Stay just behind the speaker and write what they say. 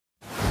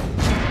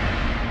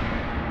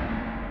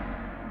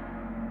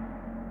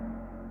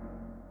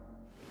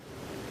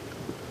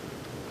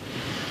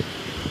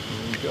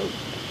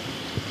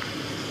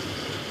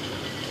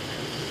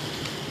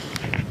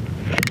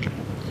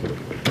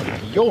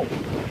Go.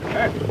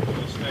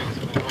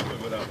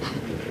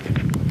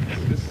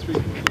 This tree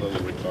was a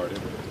little retarded.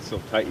 It's so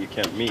tight you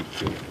can't meet.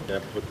 You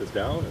have to put this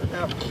down? Or?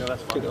 Yeah, No,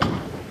 that's fine.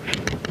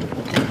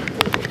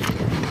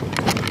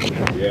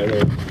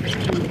 Yeah,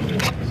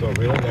 so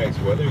really nice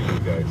weather, you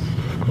guys.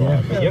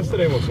 Yeah.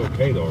 Yesterday was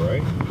okay though,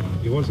 right?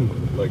 It wasn't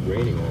like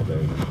raining all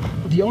day.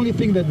 The only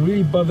thing that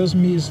really bothers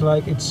me is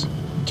like it's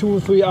 2 or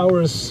 3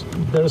 hours.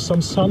 There's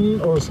some sun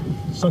or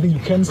something you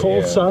can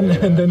call sun,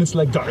 and then it's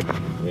like dark.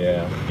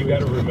 Yeah, you got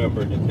to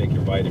remember to take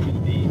your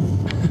vitamin D.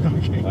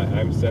 Okay.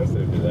 I'm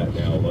sensitive to that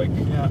now. Like,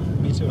 yeah,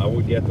 me too. I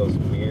would get those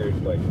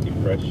weird like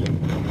depression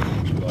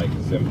like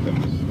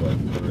symptoms like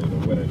during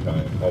the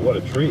wintertime. Oh, what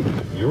a treat!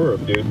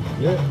 Europe, dude.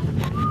 Yeah.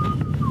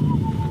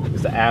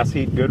 Is the ass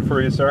heat good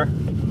for you, sir?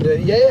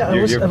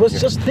 I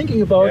was just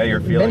thinking about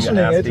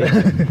mentioning it.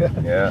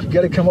 Yeah. You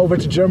got to come over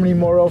to Germany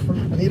more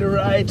often. I need a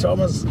ride,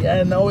 Thomas.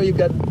 Yeah, no, you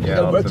got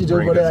work to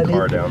do, but I need.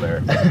 Car down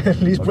there. At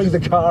least bring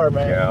the car,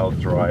 man. Yeah, I'll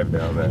drive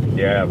down there.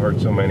 Yeah, I've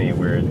heard so many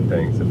weird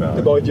things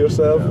about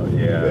yourself.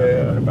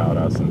 And about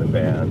us in the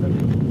band,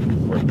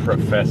 and we're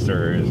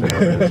professors and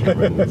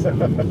instruments,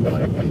 and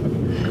like,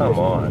 come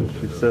on.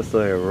 She says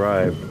they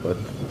arrived, but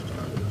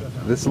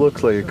this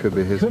looks like it could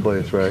be his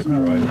place, right?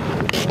 Right.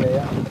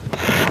 Yeah.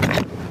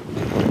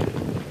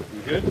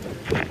 Good?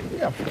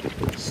 Yeah.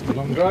 Still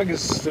on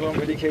drugs, still on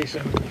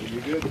medication.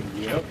 You good?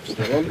 Yep,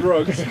 still on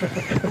drugs.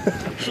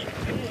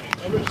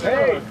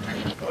 Hey!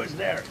 Oh, it's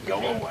there. Go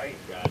away.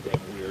 Goddamn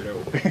weirdo.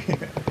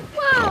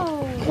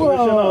 Wow!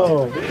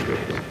 Whoa!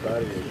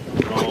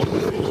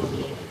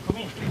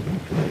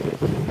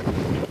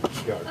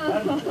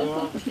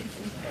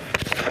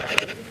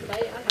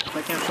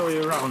 I can show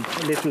you around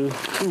a little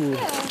tour.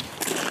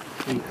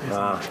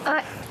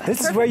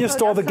 This is where you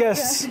store the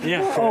guests.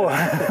 Yeah. Oh.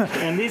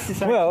 And this is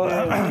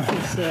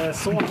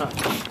sauna.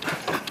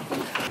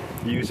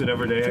 You use it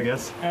every day, I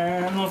guess?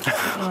 Not,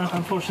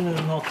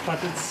 unfortunately not,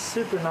 but it's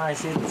super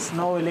nice. It's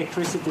no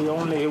electricity,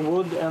 only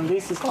wood, and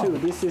this is too.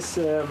 This is.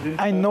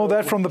 I know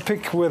that from the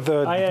pic with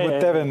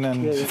Devin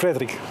and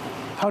Fredrik.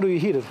 How do you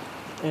heat it?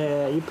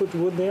 You put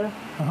wood there,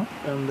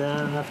 and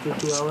then after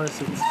 2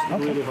 hours it's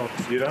really hot.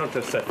 You don't have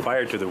to set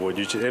fire to the wood.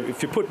 You should,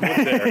 if you put wood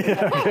there,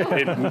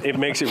 it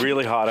makes it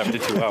really hot after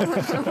 2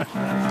 hours.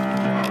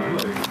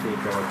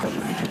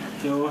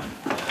 Jo.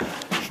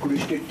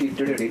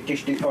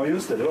 Ja,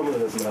 just det. Det var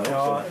med en sån här.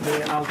 Ja,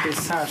 det är alltid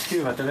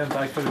särskruvat. Eller inte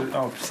alltid.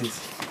 Ja,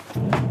 precis.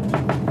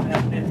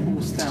 Det är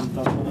ostämt.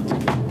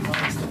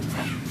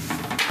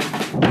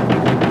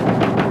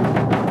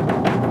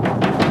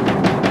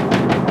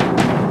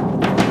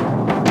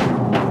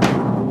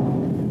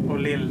 Och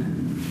Lill.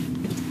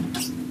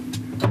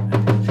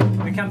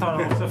 Vi kan ta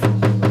den också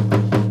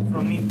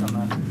från mitten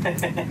där.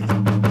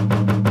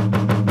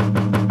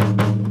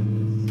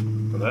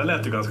 Det här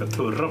lät ju ganska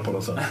turra på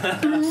något sätt.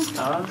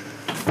 Ja.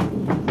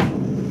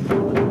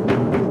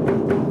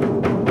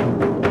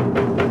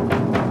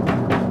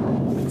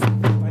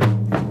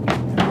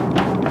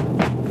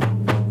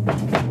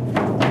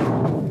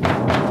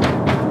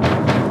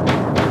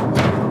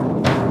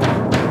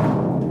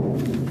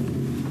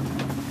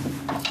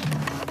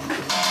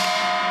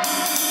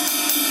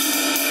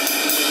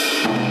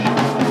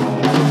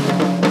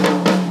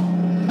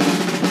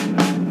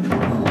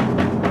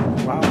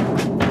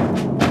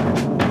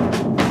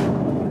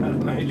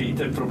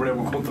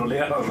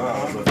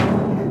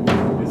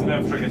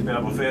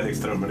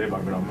 Strömmen, det är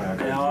bara glömma.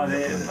 Ja,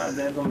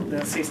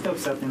 den sista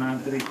uppsättningen har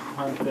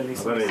inte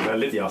liksom... Den är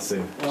väldigt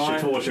jassig.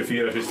 22,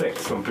 24,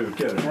 26 som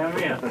pukar. Jag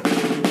vet.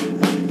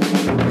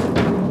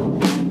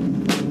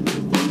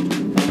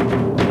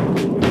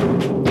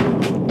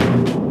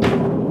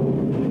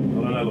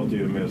 Ja, den här låter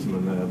ju mer som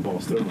en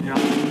basström. Ja.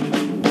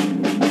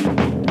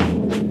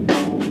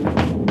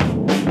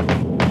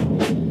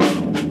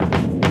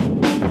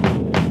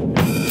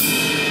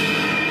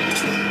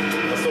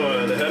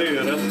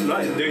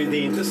 Det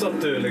är inte så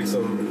att du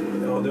liksom...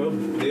 Ja,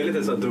 det är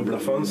lite så dubbla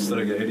fönster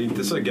och grejer. Det är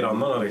inte så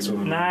grannarna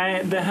liksom...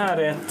 Nej, det här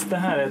är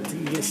ett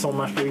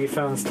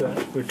sommarstugefönster.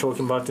 We're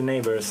talking about the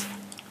neighbors.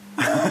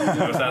 I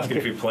was asking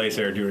if he plays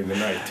here during the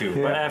night too.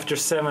 But after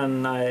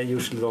 7 I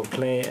usually go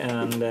play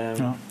and...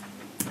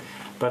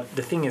 But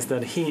the thing is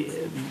that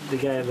the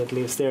guy that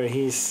lives there,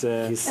 he's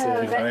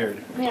retired.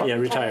 Yeah,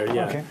 retired,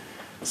 yeah. Okay.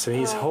 So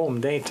he's home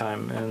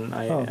daytime and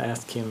I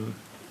ask him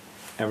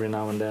every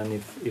now and then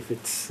if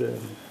it's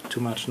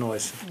too much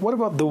noise. What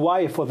about the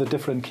why for the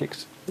different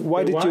kicks?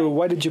 Why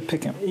did you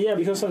pick him? Yeah,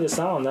 because of the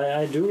sound.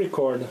 I do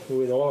record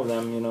with all of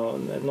them, you know,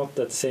 not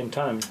at the same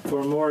time.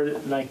 For more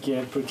like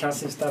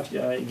percussive stuff,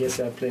 I guess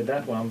I played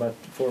that one, but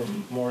for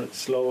more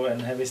slow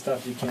and heavy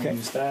stuff, you can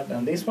use that.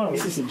 And this one,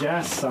 this is a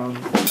jazz sound.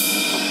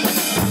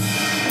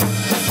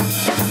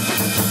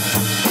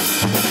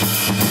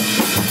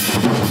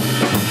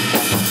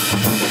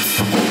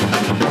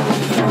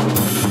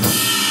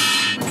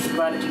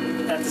 But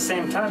at the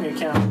same time, you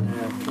can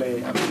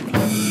play.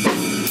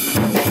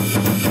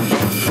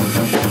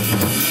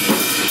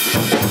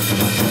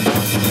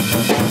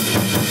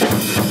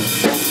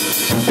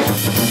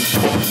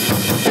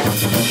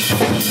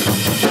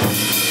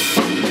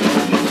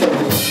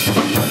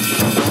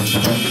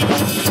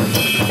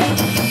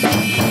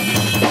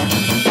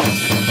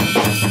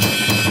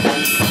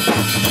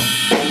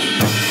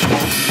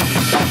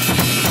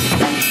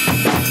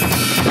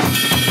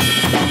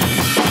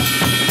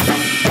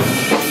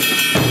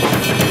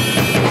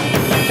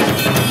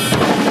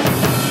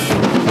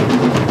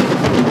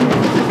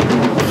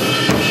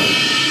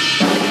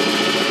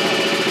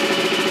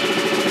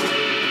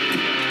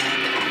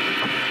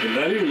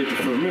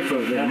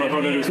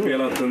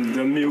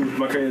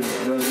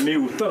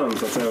 rota den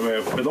så att säga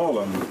med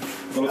pedalen.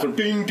 Det låter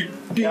ding, ding,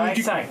 ding. Ja,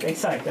 exakt.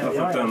 Jag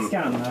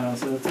älskar den här,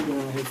 så jag tycker den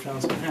är hur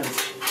fram som helst.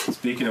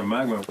 Speaking of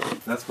Magma,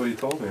 That's what he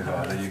told me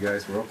about, that you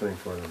guys were opening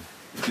for them.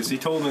 because he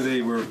told me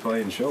they were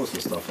playing shows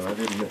and stuff, and I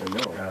didn't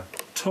know. Yeah.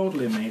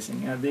 Totally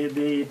amazing.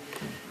 They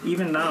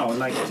even now,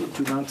 like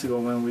 2 months ago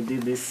when we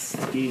did this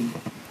gig,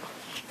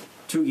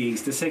 2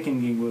 gigs, the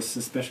second gig was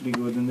especially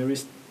good, and there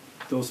is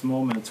those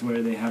moments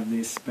where they have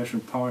these special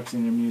parts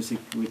in their music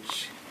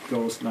which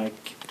goes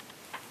like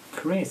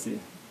crazy.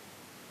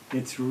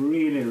 It's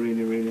really,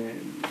 really, really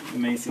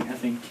amazing, I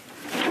think.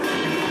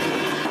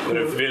 När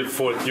du vill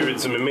få ett ljud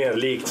som är mer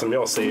likt som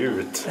jag ser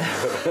ut.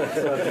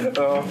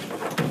 Ja.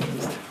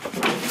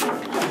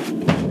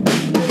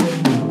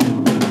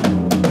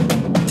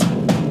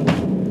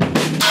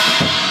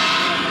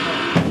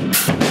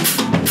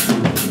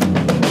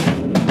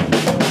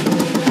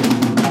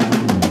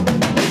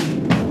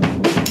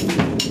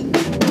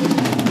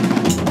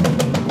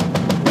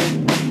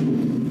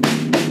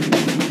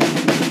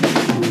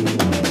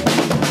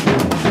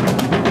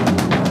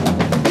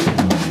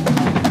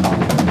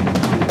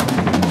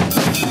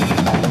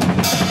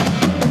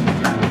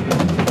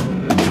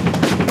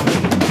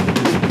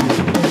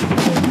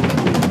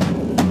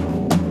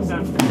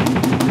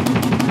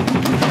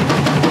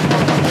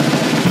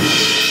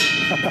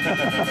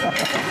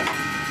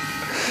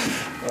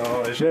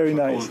 Very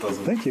nice.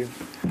 Thank you.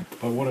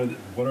 But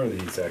what are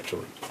these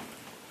actually?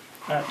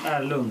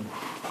 Lund.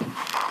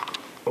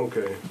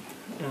 Okay.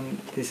 And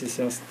this is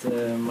just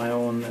my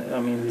own, I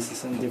mean this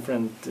is a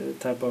different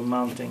type of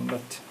mounting,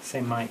 but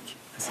same mic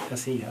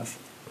as he has.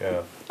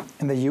 Yeah.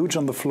 And the huge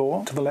on the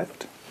floor to the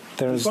left.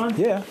 There's This one?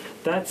 Yeah.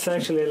 That's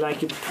actually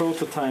like a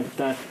prototype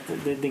that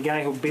the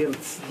guy who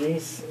built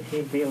this,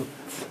 he built,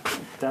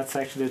 that's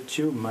actually a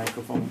tube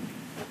microphone.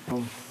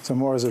 So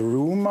more as a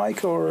room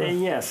mic or?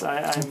 Yes,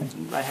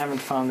 I haven't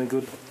found a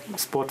good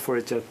spot for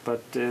it yet,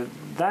 but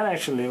that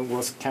actually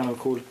was kind of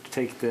cool to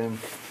take the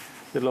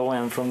low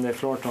end from the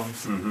floor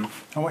tones. Mm-hmm.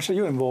 How much are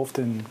you involved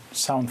in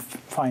sound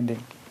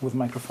finding with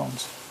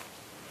microphones?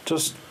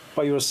 Just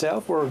by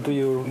yourself, or do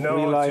you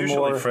rely it's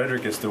usually more?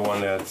 Frederick is the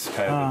one that's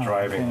kind of the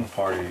driving okay.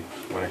 party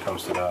when it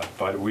comes to that.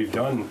 But we've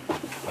done,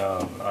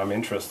 I'm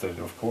interested,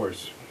 of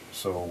course.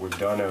 So we've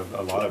done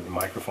a lot of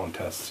microphone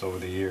tests over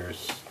the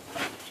years to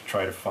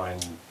try to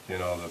find, you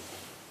know,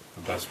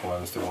 the best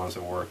ones, the ones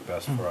that work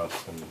best for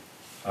us. And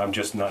I'm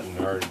just not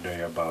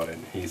nerdy about it.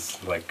 He's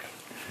like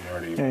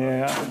nerdy.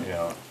 Yeah. You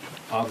know,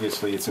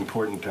 obviously it's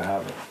important to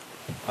have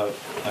a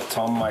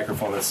tom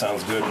microphone that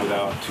sounds good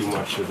without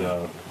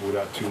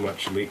too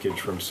much leakage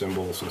from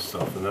cymbals and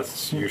stuff, and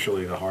that's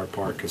usually the hard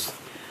part because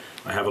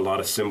I have a lot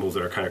of cymbals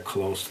that are kind of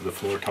close to the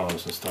floor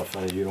toms and stuff,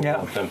 and you don't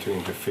want them to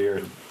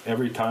interfere.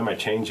 Every time I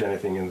change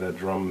anything in the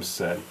drum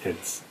set,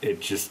 it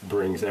just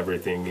brings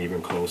everything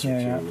even closer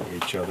to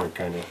each other,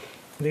 kind of.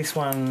 This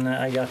one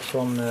I got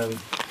from a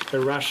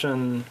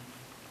Russian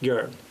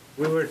girl.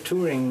 We were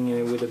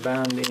touring with a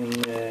band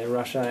in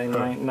Russia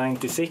in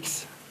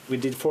 '96. We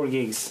did 4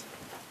 gigs.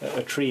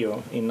 A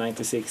trio in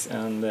 '96,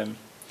 and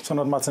So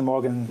not Mats and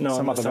Morgan. no,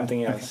 some other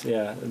something band. else.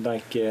 Yeah,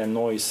 like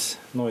noise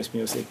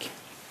music.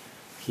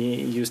 He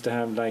used to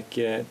have like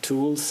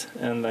tools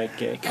and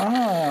like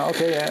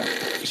Okay, yeah.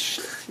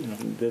 you know,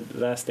 the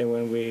last day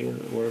when we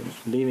were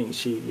leaving,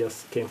 she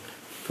just came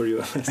for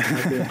you.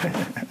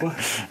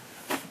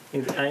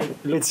 I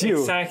looked It's you.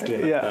 exactly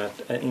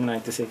like that in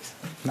 '96.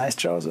 Nice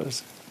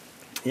trousers.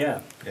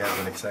 Yeah.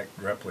 Yeah, an exact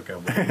replica.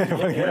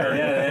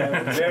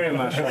 Yeah, very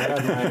much.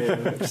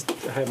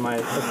 I had my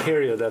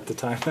period at the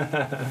time.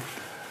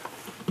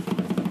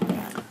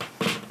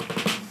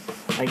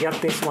 I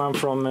got this one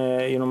from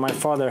my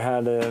father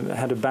had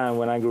a band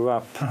when I grew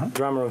up.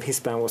 Drummer of his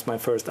band was my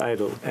first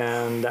idol,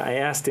 and I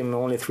asked him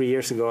only 3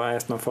 years ago. I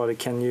asked my father,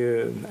 "Can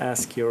you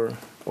ask your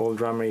old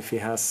drummer if he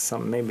has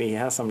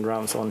some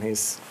drums on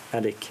his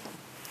attic?"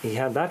 He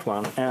had that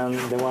one, and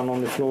the one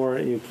on the floor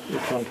you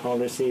can't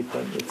hardly see it,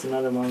 but it's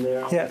another one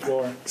there on the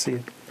floor. See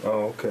it.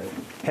 Oh, okay.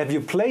 Have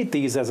you played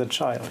these as a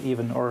child,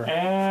 even, or?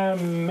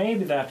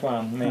 Maybe that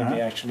one,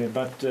 actually,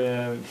 but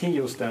he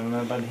used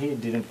them, but he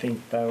didn't think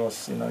that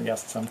was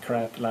just some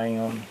crap lying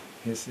on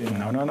his.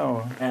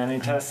 No. And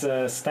it has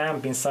a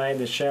stamp inside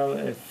the shell,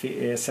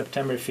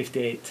 September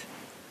 '58.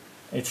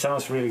 It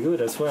sounds really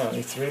good as well.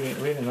 It's really,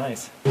 really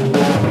nice.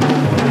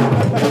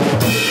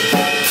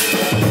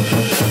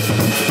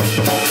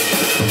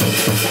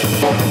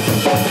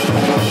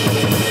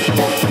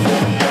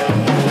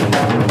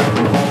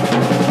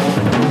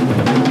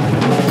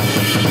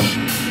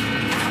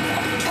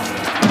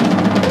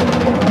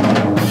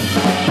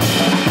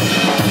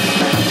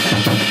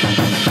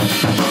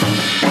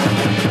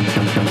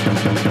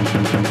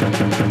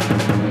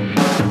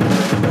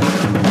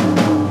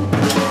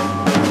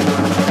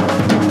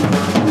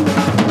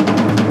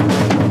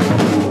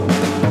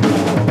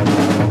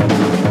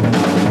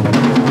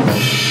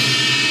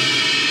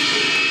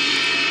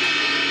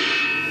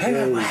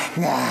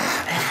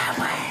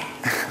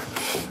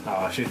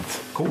 Ah, shit.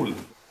 Cool.